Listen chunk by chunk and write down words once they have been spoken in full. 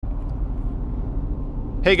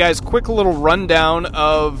Hey guys, quick little rundown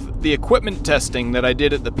of the equipment testing that I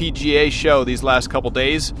did at the PGA show these last couple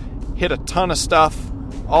days. Hit a ton of stuff,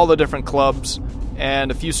 all the different clubs,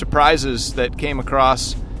 and a few surprises that came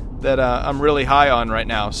across that I'm really high on right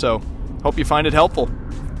now. So, hope you find it helpful.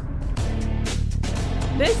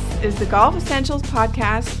 This is the Golf Essentials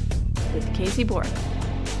Podcast with Casey Borg.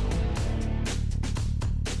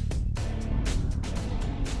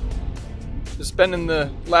 Spending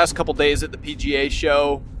the last couple days at the PGA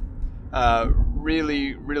show,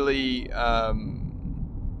 really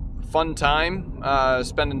fun time.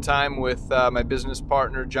 Spending time with my business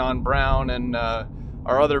partner John Brown and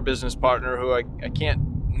our other business partner who I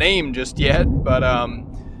can't name just yet, but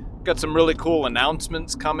got some really cool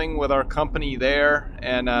announcements coming with our company there,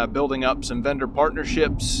 and building up some vendor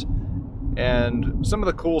partnerships and some of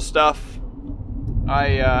the cool stuff.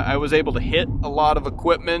 I was able to hit a lot of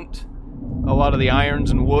equipment. A lot of the irons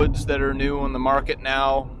and woods that are new on the market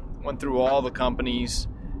now. Went through all the companies,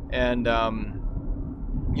 and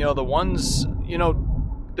the ones,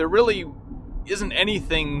 there really isn't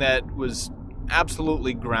anything that was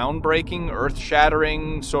absolutely groundbreaking,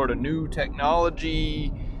 earth-shattering, sort of new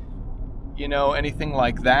technology, anything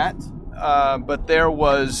like that. But there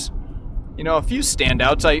was, a few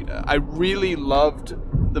standouts. I really loved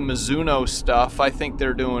the Mizuno stuff. I think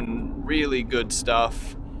they're doing really good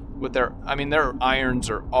stuff. With their irons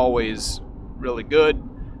are always really good,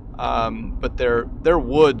 but their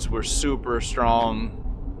woods were super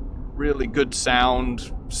strong, really good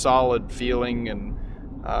sound, solid feeling, and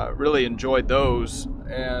really enjoyed those.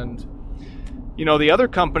 And the other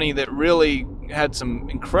company that really had some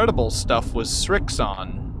incredible stuff was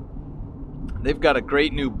Srixon. They've got a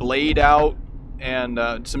great new blade out and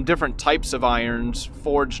some different types of irons,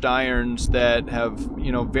 forged irons that have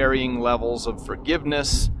varying levels of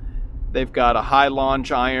forgiveness. They've got a high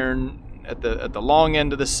launch iron at the long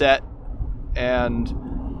end of the set, and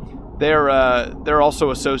they're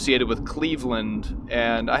also associated with Cleveland.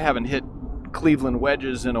 And I haven't hit Cleveland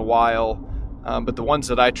wedges in a while, but the ones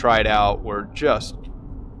that I tried out were just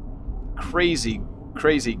crazy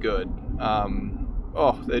good.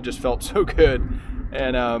 They just felt so good,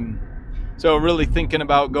 and so really thinking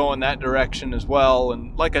about going that direction as well.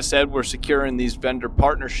 And like I said, we're securing these vendor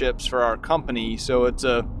partnerships for our company, so it's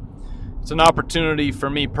an opportunity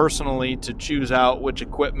for me personally to choose out which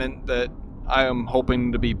equipment that I am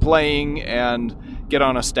hoping to be playing and get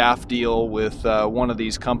on a staff deal with one of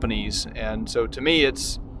these companies. And so to me,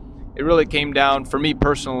 it really came down, for me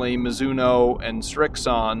personally, Mizuno and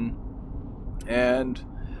Srixon. And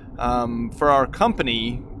for our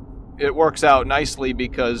company, it works out nicely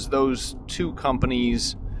because those two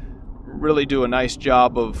companies really do a nice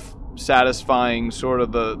job of satisfying sort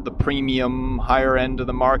of the premium higher end of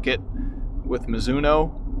the market with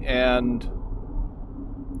Mizuno, and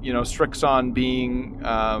Srixon being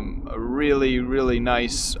a really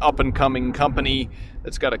nice up and coming company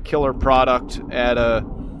that's got a killer product at a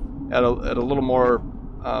little more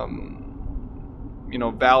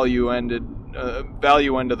value end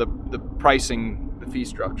of the pricing, the fee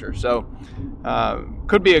structure. So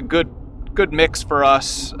could be a good mix for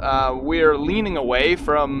us. We're leaning away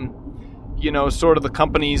from sort of the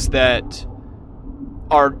companies that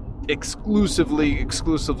are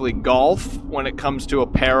exclusively golf when it comes to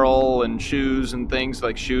apparel and shoes and things.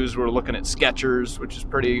 Like shoes, we're looking at Skechers, which is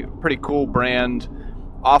pretty cool brand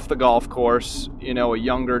off the golf course, a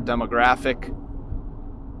younger demographic,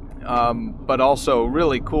 but also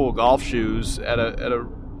really cool golf shoes at a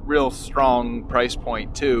real strong price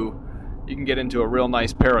point too. You can get into a real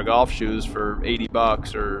nice pair of golf shoes for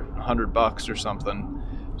 $80 or $100 or something.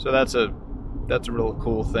 So that's a real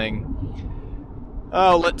cool thing.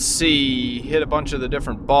 Let's see. Hit a bunch of the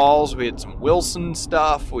different balls. We had some Wilson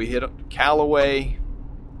stuff. We hit Callaway.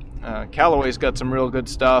 Callaway's got some real good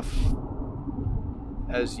stuff,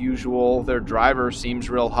 as usual. Their driver seems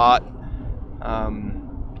real hot. I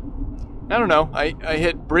don't know. I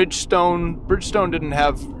hit Bridgestone. Bridgestone didn't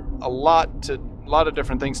have a lot of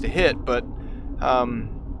different things to hit, but I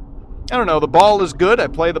don't know. The ball is good. I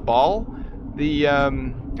play the ball. The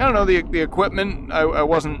equipment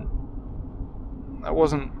I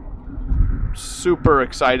wasn't super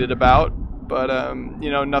excited about, but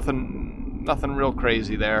nothing real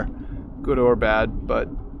crazy there, good or bad. But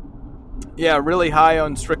yeah, really high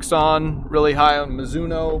on Srixon, really high on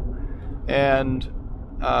Mizuno, and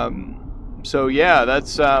so yeah,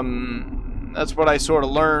 that's what I sort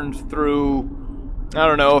of learned through,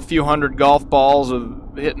 a few hundred golf balls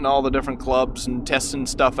of hitting all the different clubs and testing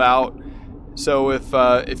stuff out. So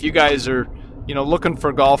if you guys are looking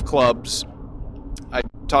for golf clubs, I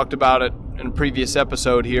talked about it in a previous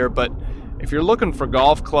episode here, but if you're looking for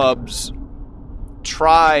golf clubs,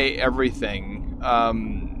 try everything.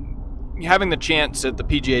 Having the chance at the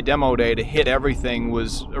PGA Demo Day to hit everything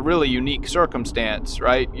was a really unique circumstance,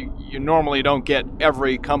 right? You normally don't get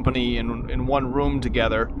every company in one room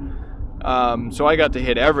together. So I got to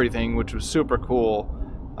hit everything, which was super cool.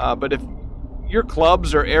 But if your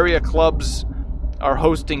clubs or area clubs are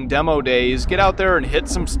hosting demo days, get out there and hit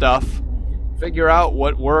some stuff. Figure out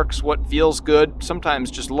what works, what feels good.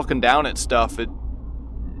 Sometimes just looking down at stuff, it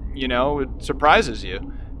surprises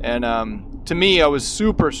you. And to me, I was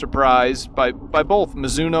super surprised by both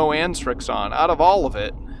Mizuno and Srixon. Out of all of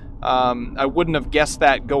it, I wouldn't have guessed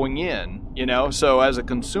that going in, So as a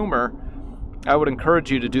consumer, I would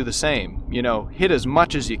encourage you to do the same. Hit as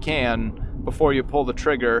much as you can before you pull the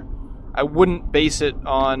trigger. I wouldn't base it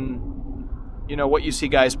on, what you see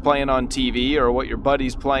guys playing on TV or what your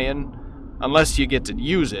buddy's playing, unless you get to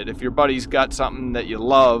use it. If your buddy's got something that you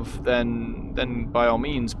love, then by all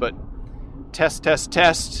means. But test,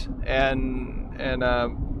 and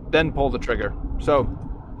then pull the trigger. So,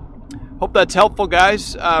 hope that's helpful,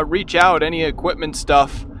 guys. Reach out. Any equipment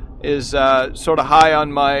stuff is sort of high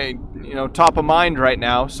on my, top of mind right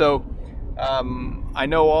now. So, I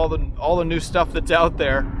know all the new stuff that's out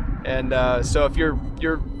there, and so if you're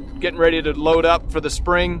getting ready to load up for the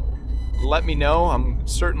spring, let me know. I'm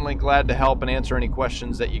certainly glad to help and answer any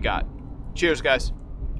questions that you got. Cheers, guys.